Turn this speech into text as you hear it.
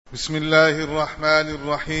بسم الله الرحمن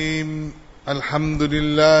الرحيم الحمد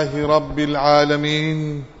لله رب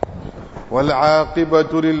العالمين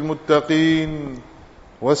والعاقبة للمتقين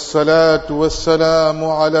والصلاة والسلام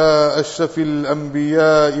على أشرف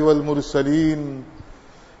الأنبياء والمرسلين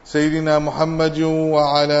سيدنا محمد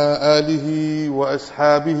وعلى آله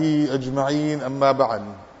وأصحابه أجمعين أما بعد.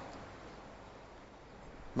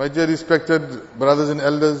 My dear respected brothers and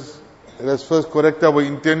elders, let us first correct our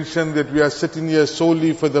intention that we are sitting here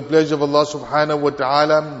solely for the pleasure of Allah subhanahu wa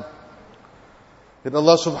ta'ala. That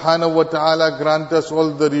Allah subhanahu wa ta'ala grant us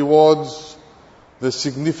all the rewards, the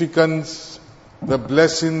significance, the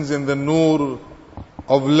blessings and the nur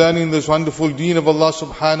of learning this wonderful deen of Allah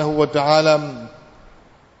subhanahu wa ta'ala,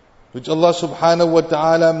 which Allah subhanahu wa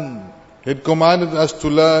ta'ala had commanded us to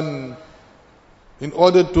learn in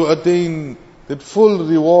order to attain that full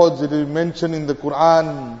rewards that we mentioned in the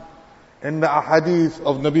Quran and the ahadith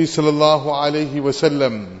of Nabi sallallahu alayhi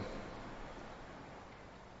wasallam.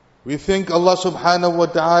 We thank Allah subhanahu wa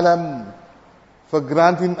ta'ala for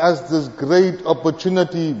granting us this great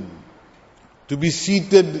opportunity to be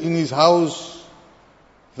seated in His house,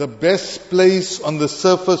 the best place on the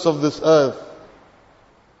surface of this earth.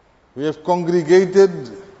 We have congregated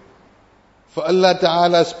for Allah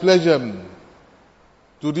ta'ala's pleasure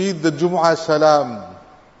to read the Jumu'ah Salam.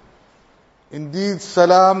 Indeed,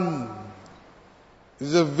 Salam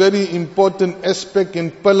is a very important aspect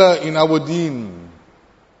and pillar in our deen.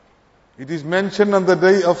 It is mentioned on the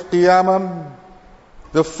day of Qiyamah,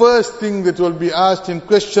 the first thing that will be asked and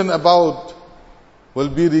questioned about will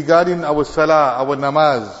be regarding our salah, our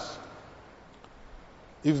namaz.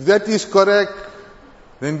 If that is correct,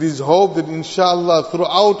 then there is hope that inshallah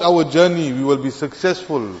throughout our journey we will be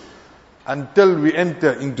successful until we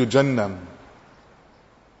enter into Jannah.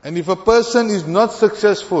 And if a person is not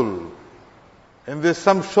successful, and there's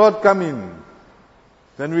some shortcoming,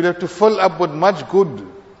 then we'll have to fill up with much good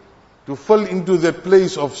to fill into that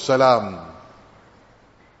place of salam.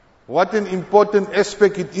 What an important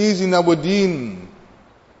aspect it is in our deen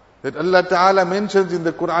that Allah Ta'ala mentions in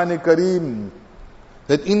the Quran Kareem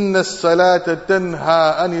that inna salata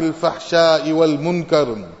tanha anil fahsha'i wal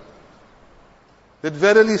munkar, that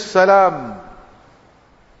verily salam,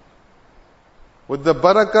 with the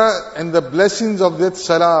barakah and the blessings of that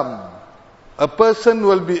salam, a person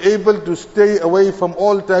will be able to stay away from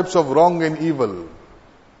all types of wrong and evil.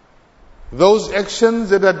 Those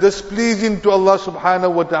actions that are displeasing to Allah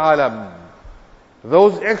subhanahu wa ta'ala.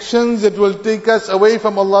 Those actions that will take us away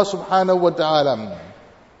from Allah subhanahu wa ta'ala.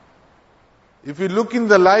 If you look in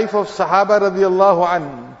the life of Sahaba radiallahu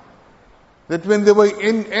anhu, that when they were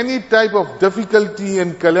in any type of difficulty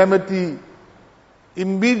and calamity,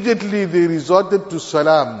 immediately they resorted to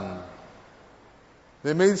salam.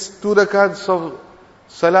 They made 2 rakats of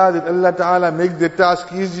salah that Allah Ta'ala make their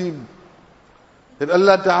task easy, that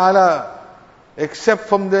Allah Ta'ala accept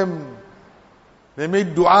from them. They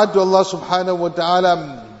made dua to Allah Subhanahu wa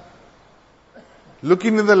Ta'ala.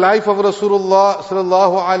 Looking in the life of Rasulullah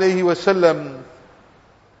Sallallahu Alaihi Wasallam,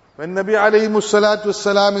 when Nabi Alayhi Salatu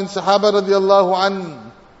Wassalam and Sahaba Radiallahu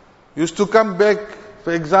An used to come back,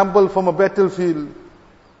 for example, from a battlefield,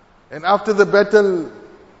 and after the battle,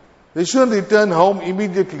 they shouldn't return home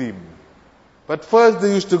immediately. But first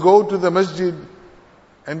they used to go to the masjid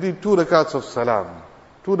and read 2 rakats of salam,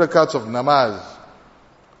 2 rakats of namaz.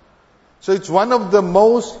 So it's one of the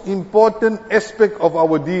most important aspects of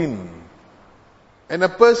our deen. And a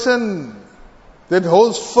person that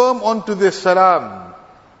holds firm onto their salam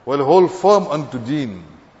will hold firm onto deen.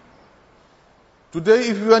 Today,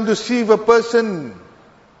 if you want to see if a person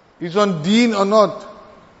is on deen or not,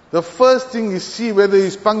 the first thing is see whether he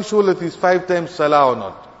is punctual at his 5 times salah or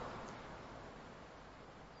not.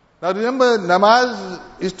 Now remember, namaz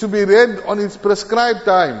is to be read on its prescribed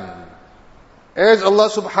time. As Allah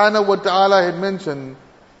subhanahu wa ta'ala had mentioned,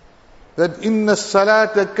 that inna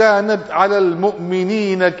salata kanat ala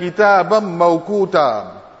al-mu'minina kitaban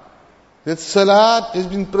mawquta. That salat has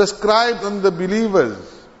been prescribed on the believers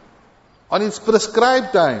on its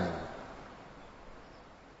prescribed time.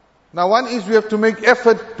 Now one is we have to make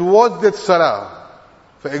effort towards that salah.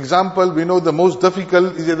 For example, we know the most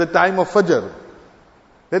difficult is at the time of Fajr.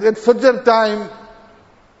 That at Fajr time,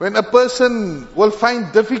 when a person will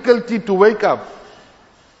find difficulty to wake up,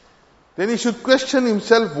 then he should question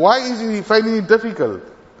himself, why is he finding it difficult?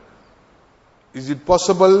 Is it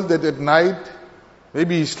possible that at night,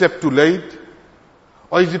 maybe he slept too late?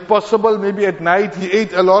 Or is it possible maybe at night he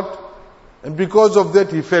ate a lot, and because of that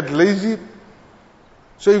he felt lazy?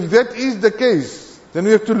 So if that is the case, then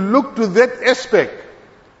we have to look to that aspect,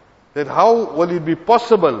 that how will it be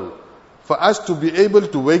possible for us to be able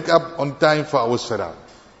to wake up on time for our salah.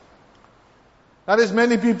 Now there's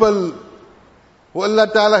many people who Allah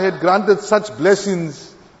Ta'ala had granted such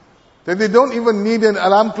blessings that they don't even need an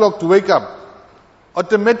alarm clock to wake up.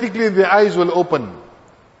 Automatically their eyes will open.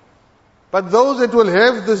 But those that will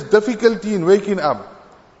have this difficulty in waking up,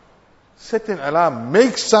 set an alarm,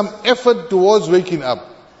 make some effort towards waking up.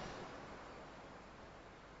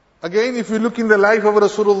 Again, if you look in the life of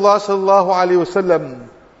Rasulullah sallallahu alaihi wasallam,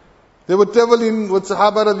 they were traveling with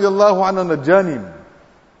Sahaba radiallahu anhu on a journey.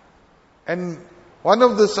 And one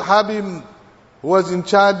of the Sahabi who was in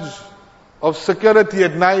charge of security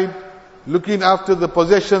at night, looking after the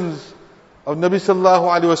possessions of Nabi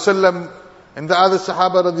sallallahu alaihi wasallam and the other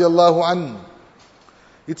Sahaba radiallahu anhu.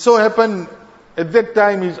 It so happened at that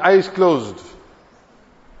time his eyes closed.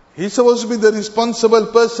 He's supposed to be the responsible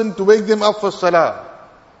person to wake them up for salah.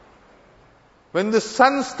 When the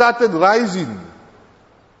sun started rising,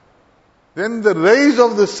 then the rays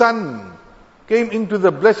of the sun came into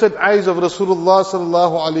the blessed eyes of Rasulullah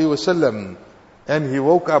sallallahu alaihi wasallam, and he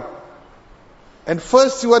woke up. And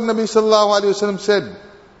first what Nabi sallallahu alaihi wasallam said,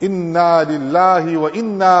 Inna lillahi wa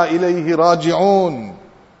inna ilayhi raji'un.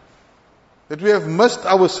 That we have missed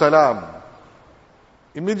our salam.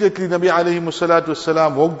 Immediately Nabi alayhi salatu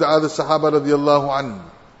wasalam woke the other Sahaba radiallahu anhu.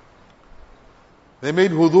 They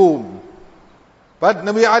made wudu. But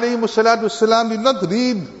Nabi alayhi salatu wasalam did not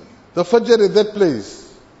read the Fajr at that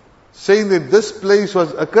place, saying that this place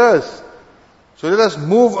was accursed. So let us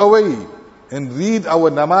move away and read our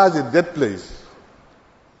namaz at that place.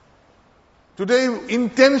 Today,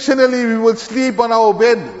 intentionally we will sleep on our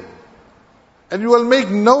bed and we will make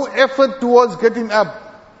no effort towards getting up,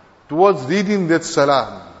 towards reading that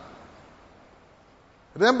salah.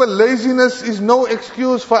 Remember, laziness is no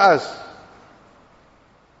excuse for us.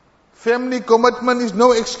 Family commitment is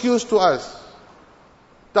no excuse to us.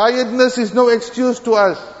 Tiredness is no excuse to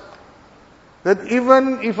us. That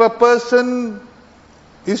even if a person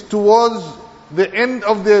is towards the end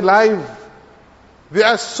of their life, they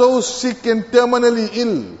are so sick and terminally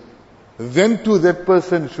ill, then too that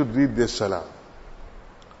person should read their salah.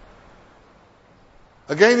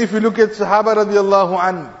 Again, if you look at Sahaba radiallahu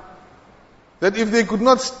anhu, that if they could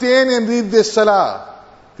not stand and read their salah,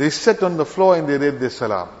 they sat on the floor and they read their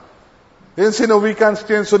salah. They didn't say, no, we can't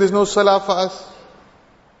stand, so there's no salah for us.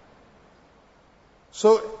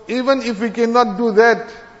 So even if we cannot do that,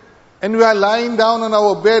 and we are lying down on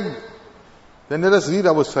our bed, then let us read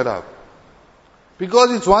our salah.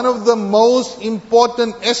 Because it's one of the most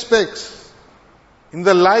important aspects in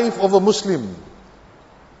the life of a Muslim.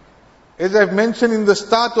 As I've mentioned in the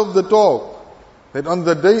start of the talk, that on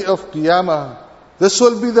the day of Qiyamah, this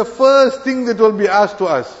will be the first thing that will be asked to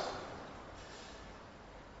us.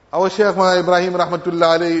 Our Shaykh Mawlana Ibrahim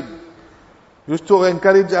rahmatullah alayhi used to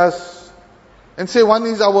encourage us and say, one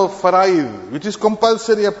is our faraid, which is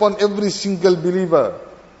compulsory upon every single believer,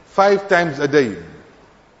 5 times a day.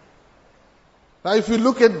 Now if you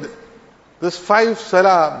look at this 5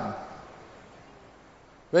 salah,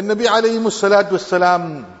 when Nabi alayhi salatu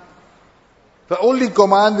wasalam, the only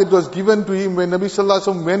command that was given to him when Nabi sallallahu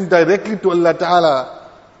alaihi wasallam went directly to Allah Ta'ala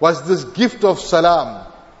was this gift of salam,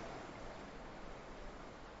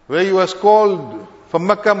 where he was called from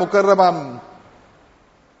Makkah Mukarramah,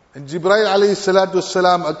 and Jibreel alayhi salatu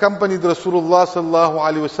wasalam accompanied Rasulullah sallallahu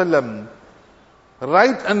alaihi wasallam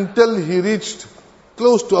right until he reached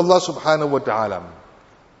close to Allah subhanahu wa ta'ala.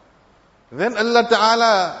 Then Allah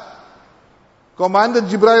Ta'ala commanded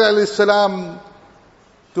Jibreel alayhi salam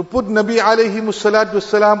to put Nabi alayhi salatu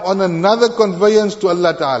wasalam on another conveyance to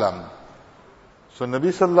Allah Ta'ala. So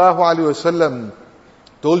Nabi sallallahu alayhi wasallam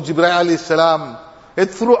told Jibreel alayhi salam, that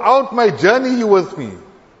throughout my journey you with me.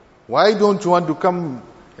 Why don't you want to come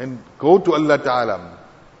and go to Allah Ta'ala?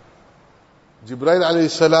 Jibreel alayhi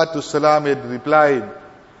salatu salam had replied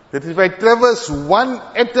that if I traverse 1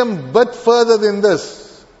 atom bit further than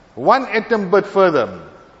this, 1 atom bit further,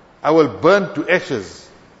 I will burn to ashes.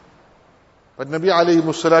 But Nabi alayhi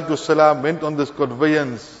salatu salam went on this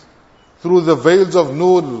conveyance through the veils of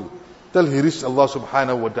Nur till he reached Allah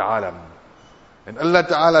subhanahu wa ta'ala. And Allah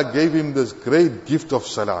Ta'ala gave him this great gift of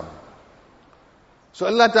salam. So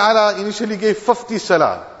Allah Ta'ala initially gave 50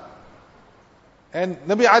 salah. And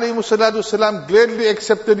Nabi alayhi salatu salam gladly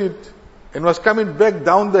accepted it and was coming back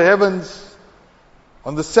down the heavens.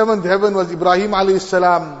 On the 7th heaven was Ibrahim alayhi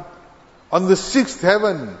salam. On the 6th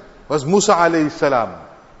heaven was Musa alayhi salam.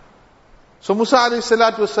 So Musa alayhi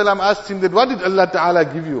salatu salam asked him that, what did Allah Ta'ala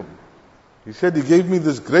give you? He said, he gave me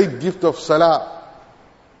this great gift of salah.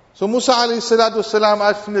 So Musa alayhi salatu salam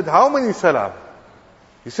asked him that, how many salah?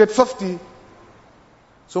 He said 50.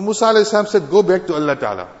 So Musa alayhi salam said, go back to Allah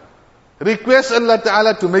Ta'ala. Request Allah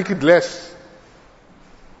Ta'ala to make it less.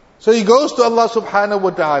 So he goes to Allah subhanahu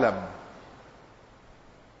wa ta'ala.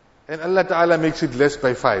 And Allah ta'ala makes it less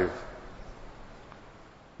by 5.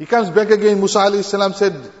 He comes back again. Musa alayhi salam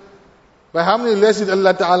said, by how many less did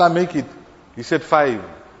Allah ta'ala make it? He said 5.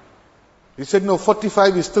 He said, no,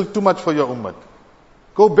 45 is still too much for your ummah.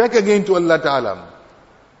 Go back again to Allah ta'ala.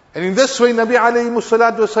 And in this way, Nabi alayhi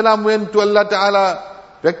salatu wasalam went to Allah ta'ala,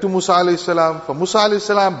 back to Musa alayhi salam, from Musa alayhi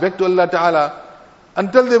salam back to Allah ta'ala,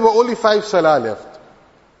 until there were only 5 salah left.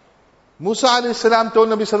 Musa alayhi salam told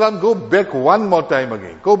Nabi salam, go back one more time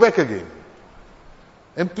again. Go back again.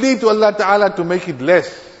 And plead to Allah ta'ala to make it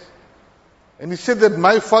less. And he said that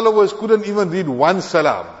my followers couldn't even read one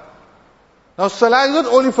salam. Now salah is not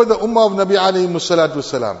only for the ummah of Nabi alayhi salatu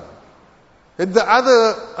wasalam. And the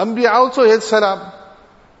other Anbiya also had salam.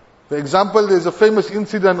 For example, there's a famous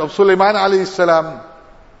incident of Sulaiman alayhi salam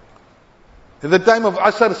at the time of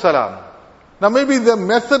Asr salam. Now maybe the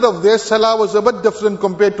method of their salah was a bit different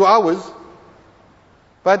compared to ours,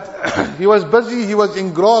 but he was busy, he was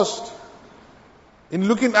engrossed in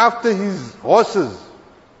looking after his horses.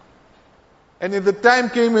 And at the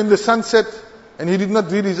time came in the sunset, and he did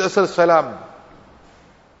not read his Asr salam.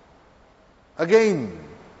 Again,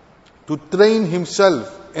 to train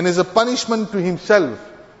himself, and as a punishment to himself,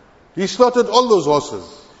 he slaughtered all those horses,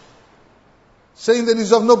 saying that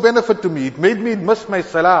it's of no benefit to me. It made me miss my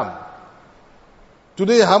salam.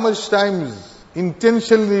 Today, how much times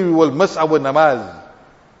intentionally we will miss our namaz,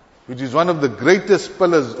 which is one of the greatest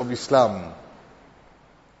pillars of Islam.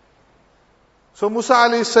 So Musa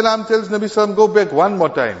alayhi salam tells Nabi sallam, go back one more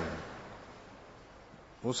time.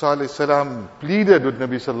 Musa alayhi salam pleaded with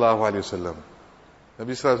Nabi sallallahu alayhi wasallam.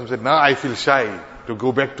 Nabi sallallahu alayhi wasallam said, now I feel shy to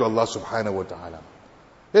go back to Allah subhanahu wa ta'ala.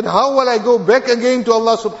 Then how will I go back again to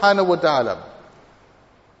Allah subhanahu wa ta'ala?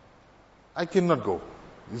 I cannot go.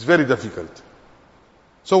 It's very difficult.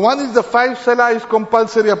 So one is the 5 salah is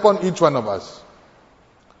compulsory upon each one of us.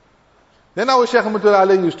 Then our Shaykh Rahmatullah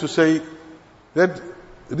Alayhi used to say that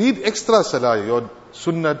read extra salah, your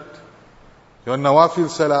sunnat, your nawafil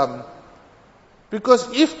salam.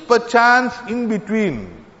 Because if perchance in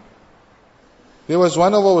between there was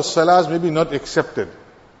one of our salahs maybe not accepted,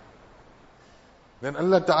 then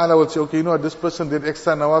Allah Ta'ala will say, okay, you know what, this person did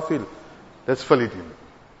extra nawafil, let's fill it in.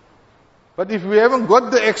 But if we haven't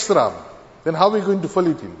got the extra, then how are we going to fill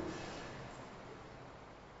it in?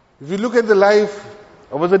 If you look at the life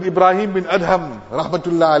of Hazrat Ibrahim bin Adham,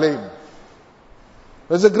 rahmatullah alayhi,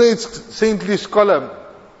 was a great saintly scholar.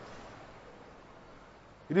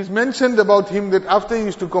 It is mentioned about him that after he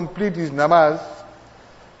used to complete his namaz,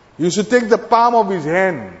 he used to take the palm of his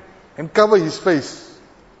hand and cover his face.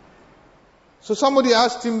 So somebody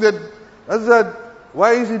asked him that, Hazrat,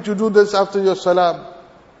 why is it you do this after your salah?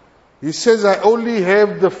 He says, I only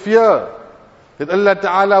have the fear that Allah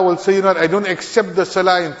Ta'ala will say, you know, I don't accept the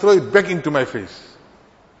salah and throw it back into my face.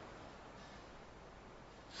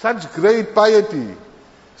 Such great piety,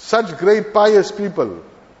 such great pious people,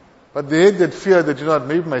 but they had that fear that, you know,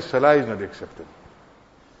 maybe my salah is not accepted.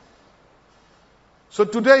 So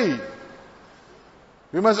today,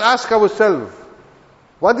 we must ask ourselves,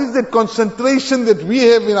 what is the concentration that we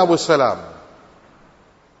have in our salam?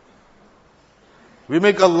 We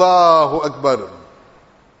make Allahu Akbar,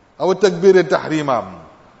 our takbir tahrimam.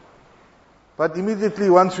 But immediately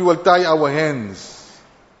once we will tie our hands,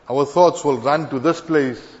 our thoughts will run to this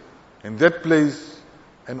place and that place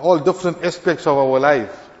and all different aspects of our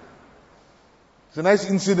life. It's a nice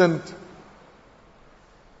incident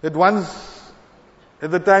that once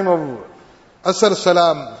at the time of Asr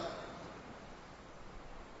Salam,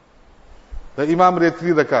 the Imam read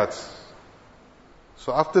 3 rakats.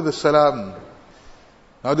 So after the Salam,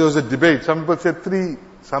 now there was a debate. Some people said 3,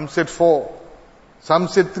 some said 4, some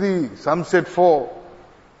said 3, some said 4.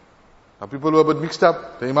 Now people were a bit mixed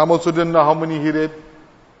up. The Imam also didn't know how many he read.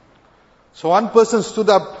 So one person stood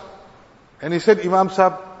up and he said, Imam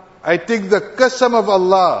Sahib, I take the qasam of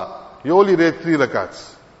Allah, you only read 3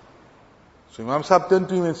 rakats. So Imam Sahib turned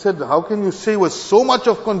to him and said, how can you say with so much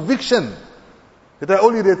of conviction that I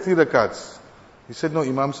only read 3 rakats? He said, no,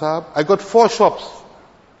 Imam Sahib, I got 4 shops.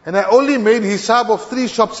 And I only made hisab of 3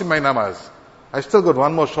 shops in my namaz. I still got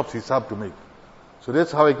 1 more shop's hisab to make. So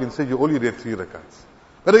that's how I can say you only read 3 rakats.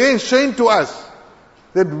 But again, showing to us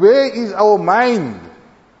that where is our mind?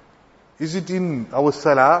 Is it in our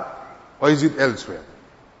salah or is it elsewhere?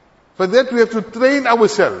 For that we have to train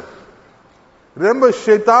ourselves. Remember,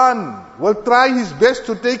 shaitan will try his best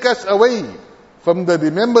to take us away from the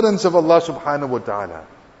remembrance of Allah subhanahu wa ta'ala,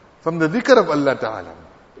 from the dhikr of Allah ta'ala.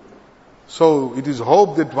 So it is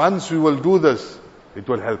hope that once we will do this, it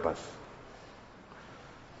will help us.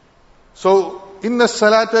 So Inna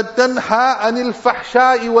salata tanha anil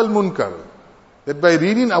fahsha'i wal munkar. That by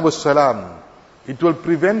reading our salam, it will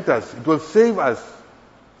prevent us, it will save us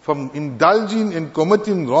from indulging in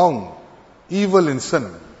committing wrong, evil and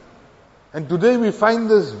sin. And today we find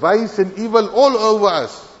this vice and evil all over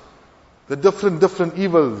us. The different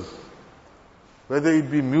evils. Whether it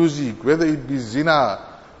be music, whether it be zina,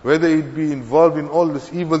 whether it be involved in all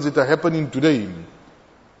these evils that are happening today.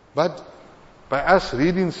 But by us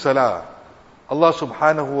reading salah, Allah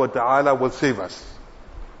subhanahu wa ta'ala will save us.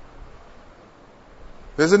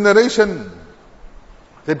 There's a narration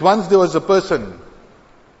that once there was a person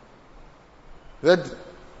that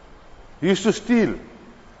used to steal.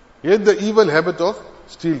 He had the evil habit of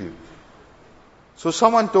stealing. So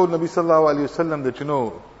someone told Nabi sallallahu alayhi wasallam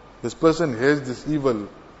that, this person has this evil.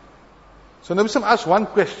 So Nabi sallallahu asked one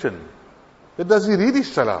question. That does he read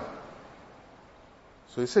his salah?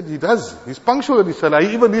 So he said he does. He's punctual at his salah.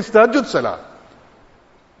 He even reads tahajjud salah.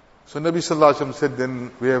 So Nabi sallallahu alayhi wasallam said,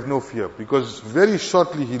 then we have no fear. Because very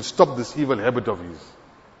shortly he'll stop this evil habit of his.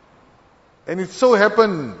 And it so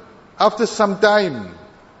happened, after some time,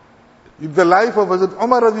 in the life of Hazrat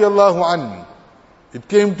Umar radiallahu anhu, it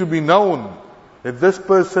came to be known that this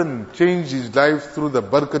person changed his life through the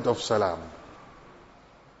barakat of salam.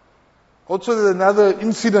 Also there's another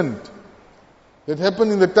incident that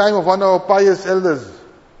happened in the time of one of our pious elders.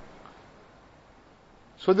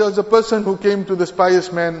 So there was a person who came to this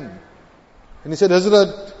pious man and he said,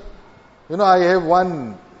 Hazrat, I have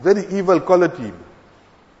one very evil quality.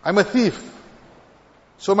 I'm a thief.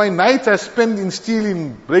 So my nights are spent in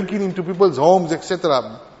stealing, breaking into people's homes,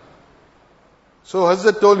 etc. So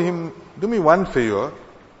Hazrat told him, do me one favor.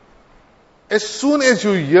 As soon as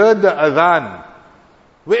you hear the adhan,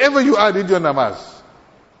 wherever you are, read your namaz.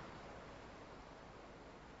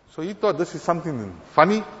 So he thought this is something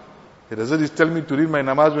funny. That Hazrat is telling me to read my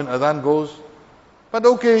namaz when adhan goes. But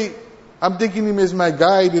okay, I'm taking him as my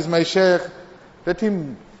guide, as my sheikh. Let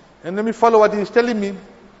me follow what he is telling me.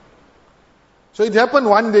 So it happened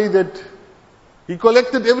one day that he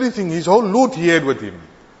collected everything, his whole loot he had with him.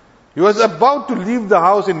 He was about to leave the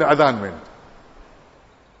house and the adhan went.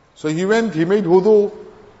 So he went, he made wudu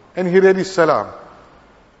and he read his salah.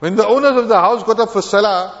 When the owners of the house got up for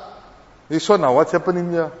salah, they saw, now what's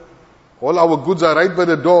happening here? All our goods are right by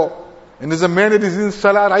the door and there's a man that is in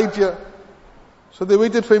salah right here. So they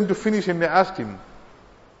waited for him to finish and they asked him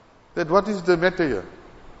that what is the matter here?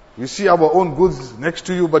 We see our own goods next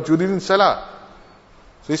to you but you didn't salah.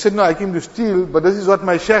 So he said, no, I came to steal, but this is what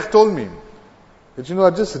my sheikh told me. That I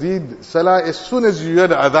just read salah as soon as you hear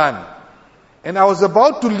the adhan. And I was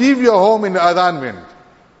about to leave your home and the adhan went.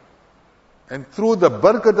 And through the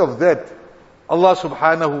barakat of that, Allah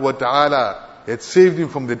subhanahu wa ta'ala had saved him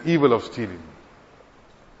from that evil of stealing.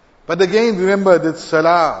 But again, remember that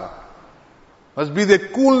salah must be the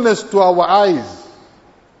coolness to our eyes,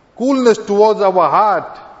 coolness towards our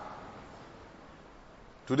heart.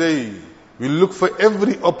 Today, we look for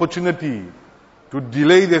every opportunity to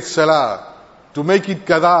delay that salah, to make it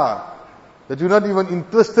qada, that you're not even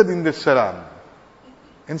interested in the salah.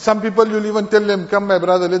 And some people, you'll even tell them, come my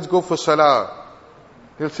brother, let's go for salah.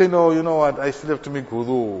 They'll say, no, you know what, I still have to make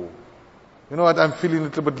wudu. You know what, I'm feeling a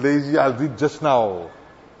little bit lazy, I'll read just now.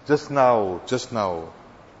 Just now.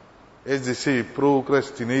 As they say,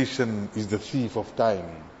 procrastination is the thief of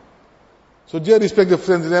time. So dear respected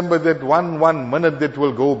friends, remember that one minute that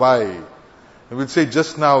will go by, and we'll say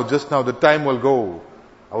just now, the time will go,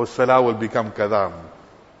 our salah will become qadam.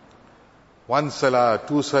 1 salah,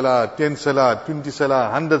 2 salah, 10 salah, 20 salah,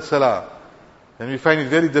 100 salah. And we find it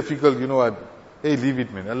very difficult, you know what, hey, leave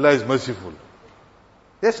it man, Allah is merciful.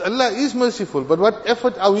 Yes, Allah is merciful, but what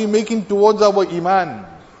effort are we making towards our iman?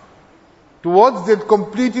 Towards that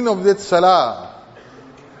completing of that salah.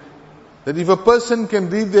 That if a person can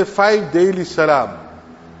read their 5 daily salah,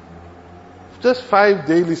 just 5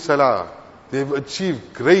 daily salah, they have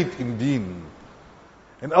achieved great in deen.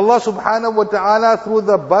 And Allah subhanahu wa ta'ala, through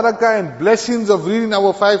the barakah and blessings of reading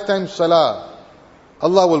our 5 times salah,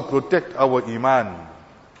 Allah will protect our iman.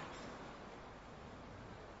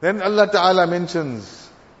 Then Allah ta'ala mentions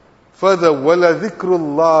further, وَلَذِكْرُ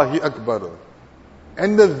اللَّهِ أَكْبَرُ.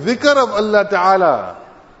 And the dhikr of Allah ta'ala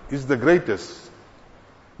is the greatest.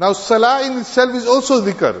 Now salah in itself is also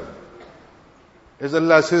dhikr. As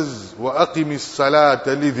Allah says, وَأَقِمِ الصَّلَاةَ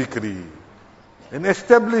لِذِكْرِي. And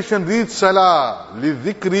establish and read salah,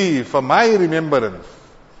 لِذِكْرِي, for my remembrance.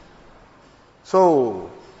 So,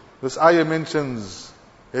 this ayah mentions,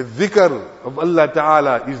 the dhikr of Allah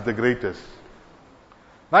ta'ala is the greatest.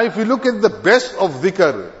 Now if we look at the best of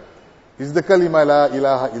dhikr, is the kalima la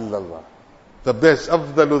ilaha illallah. The best,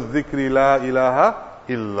 afdalu dhikri la ilaha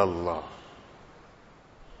illallah.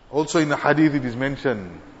 Also in a hadith it is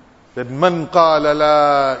mentioned that man qala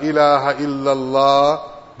la ilaha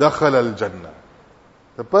illallah dakhala al-jannah.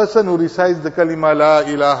 The person who recites the kalima la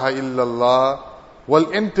ilaha illallah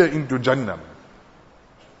will enter into Jannah.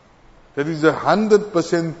 That is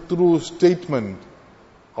 100% true statement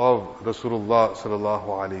of Rasulullah sallallahu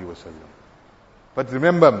alaihi wasallam. But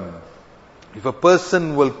remember, if a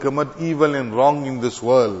person will commit evil and wrong in this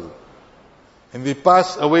world, and they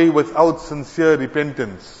pass away without sincere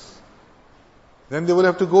repentance, then they will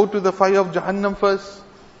have to go to the fire of Jahannam first.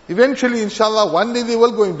 Eventually, inshallah, one day they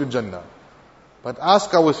will go into Jannah. But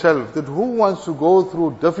ask ourselves that who wants to go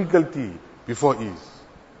through difficulty before ease?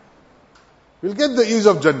 We'll get the ease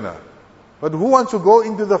of Jannah. But who wants to go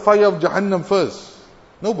into the fire of Jahannam first?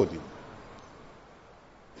 Nobody.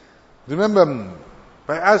 Remember,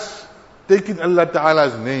 by us taking Allah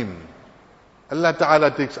Ta'ala's name, Allah Ta'ala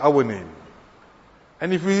takes our name.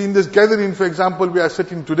 And if we in this gathering, for example, we are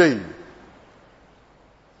sitting today,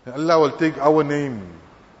 Allah will take our name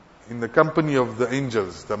in the company of the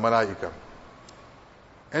angels, the malaika.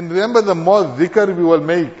 And remember, the more dhikr we will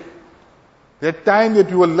make, that time that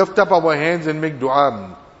we will lift up our hands and make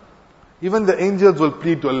dua, even the angels will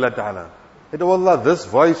plead to Allah Ta'ala, that, oh Allah, this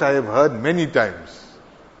voice I have heard many times.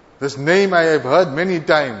 This name I have heard many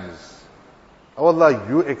times. Oh Allah,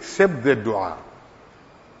 you accept their dua.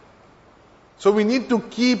 So we need to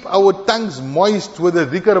keep our tongues moist with the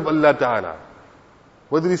dhikr of Allah Ta'ala,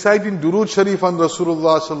 with reciting Durood Sharif on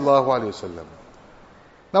Rasulullah sallallahu alaihi wasallam.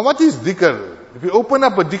 Now what is dhikr? If we open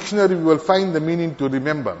up a dictionary, we will find the meaning to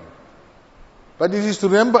remember. But it is to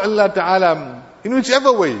remember Allah Ta'ala in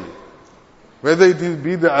whichever way. Whether it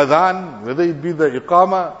be the adhan, whether it be the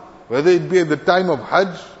iqama, whether it be at the time of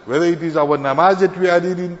Hajj, whether it is our namaz that we are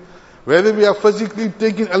reading, whether we are physically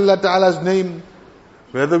taking Allah Ta'ala's name,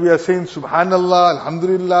 whether we are saying Subhanallah,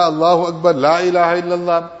 Alhamdulillah, Allahu Akbar, La ilaha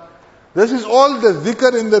illallah. This is all the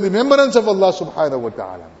dhikr in the remembrance of Allah Subhanahu wa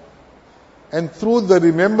Ta'ala. And through the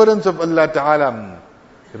remembrance of Allah Ta'ala,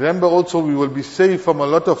 remember also we will be safe from a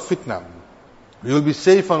lot of fitna. We will be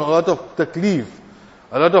safe from a lot of taklif,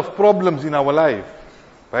 a lot of problems in our life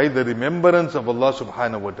by the remembrance of Allah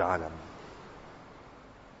Subhanahu wa Ta'ala.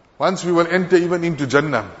 Once we will enter even into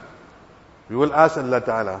Jannah, we will ask Allah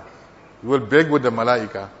Ta'ala, we will beg with the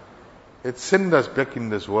malaika, it send us back in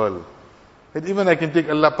this world. That even I can take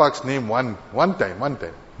Allah Pak's name one time.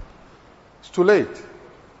 It's too late.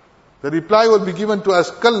 The reply will be given to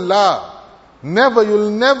us, Kalla, never, you'll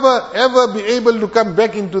never ever be able to come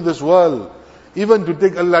back into this world, even to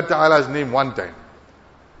take Allah Ta'ala's name one time.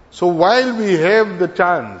 So while we have the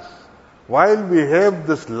chance, while we have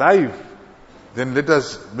this life, then let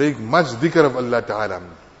us make much dhikr of Allah Ta'ala.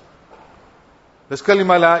 This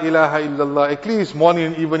kalima la ilaha illallah, at least morning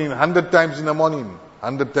and evening, 100 times in the morning,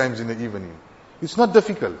 100 times in the evening. It's not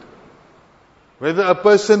difficult. Whether a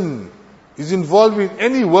person is involved in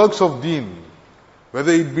any works of deen,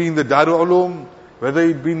 whether it be in the Darul Ulum, whether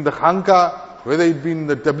it be in the Khanka, whether it be in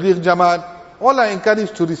the Tabligh Jamaat, all are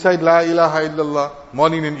encouraged to recite La ilaha illallah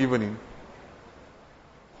morning and evening.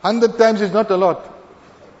 100 times is not a lot.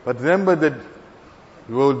 But remember that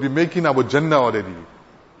we will be making our Jannah already.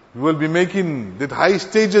 We will be making that high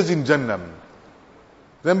stages in Jannah.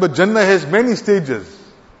 Remember, Jannah has many stages.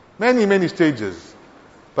 Many stages.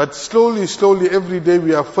 But slowly, every day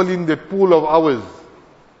we are filling that pool of ours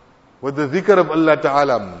with the dhikr of Allah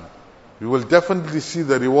Ta'ala. We will definitely see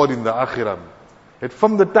the reward in the akhirah. That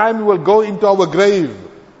from the time we will go into our grave,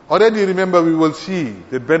 already remember we will see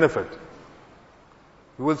the benefit.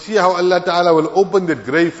 We will see how Allah Ta'ala will open that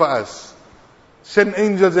grave for us. Send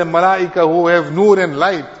angels and malaika who have nur and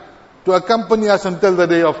light to accompany us until the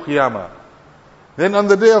day of Qiyamah. Then on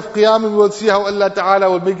the day of Qiyamah we will see how Allah Ta'ala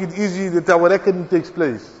will make it easy that our reckoning takes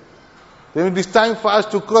place. Then it is time for us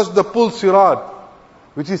to cross the Pul Sirat,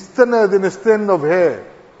 which is thinner than a strand of hair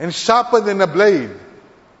and sharper than a blade.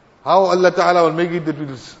 How Allah Ta'ala will make it that we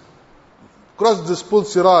will cross this Pul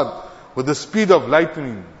Sirat with the speed of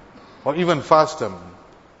lightning or even faster.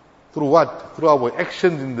 Through what? Through our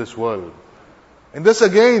actions in this world. And this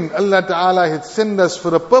again, Allah Ta'ala had sent us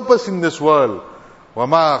for a purpose in this world.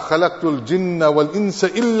 وَمَا خَلَقْتُ الْجِنَّ وَالْإِنسَ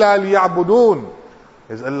إِلَّا لِيَعْبُدُونَ.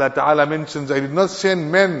 As Allah Ta'ala mentions, I did not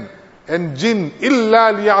send men and jinn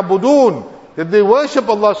إِلَّا لِيَعْبُدُونَ, that they worship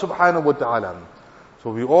Allah Subhanahu wa Ta'ala.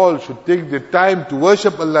 So we all should take the time to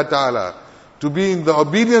worship Allah Ta'ala, to be in the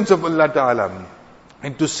obedience of Allah Ta'ala,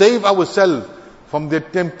 and to save ourselves from the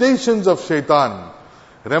temptations of shaitan.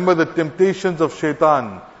 Remember the temptations of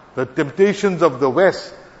shaitan, the temptations of the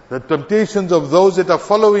West, the temptations of those that are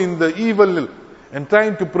following the evil and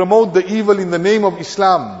trying to promote the evil in the name of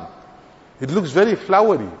Islam. It looks very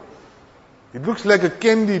flowery. It looks like a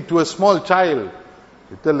candy to a small child.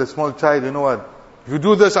 You tell a small child, you know what, if you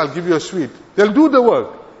do this, I'll give you a sweet. They'll do the work.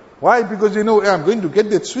 Why? Because they know, hey, I'm going to get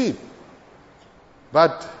that sweet.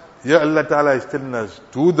 But here Allah Ta'ala is telling us,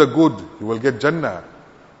 do the good, you will get Jannah.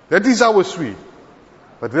 That is our sweet.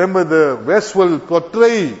 But remember, the West will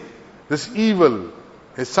portray this evil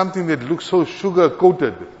as something that looks so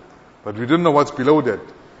sugar-coated. But we don't know what's below that.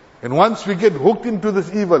 And once we get hooked into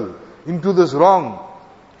this evil, into this wrong,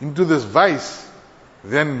 into this vice,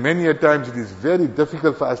 then many a times it is very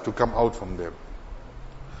difficult for us to come out from them.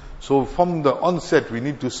 So from the onset, we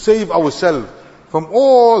need to save ourselves from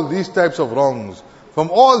all these types of wrongs,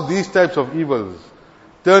 from all these types of evils.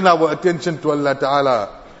 Turn our attention to Allah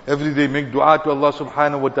Ta'ala. Every day make dua to Allah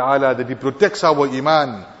Subhanahu wa Ta'ala that He protects our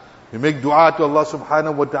iman. We make dua to Allah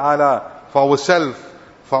Subhanahu wa Ta'ala for ourselves,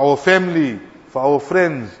 for our family, for our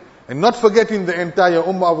friends, and not forgetting the entire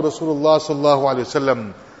ummah of Rasulullah Sallallahu Alaihi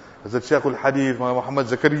Wasallam. As the Shaykh al-Hadith, Muhammad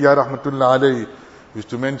Zakaria Rahmatullah Alayhi, used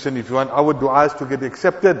to mention, if you want our du'as to get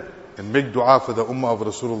accepted, then make dua for the ummah of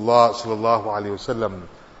Rasulullah Sallallahu Alaihi Wasallam.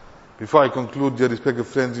 Before I conclude, dear respected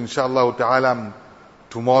friends, inshallah ta'ala,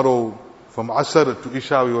 tomorrow from Asr to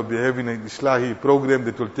Isha, we will be having an Islahi program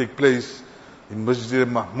that will take place in Masjid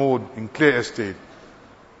Mahmud in Clay Estate.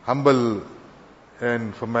 Humble,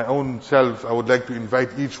 and for my own self, I would like to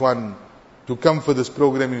invite each one to come for this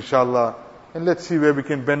program, inshallah, and let's see where we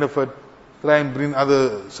can benefit. Try and bring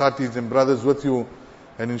other satis and brothers with you,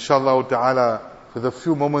 and inshallah ta'ala, for the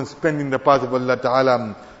few moments spent in the path of Allah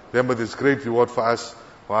ta'ala, remember this great reward for us.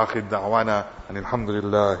 Wa akhir da'wana, and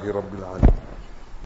alhamdulillahi rabbil alamin.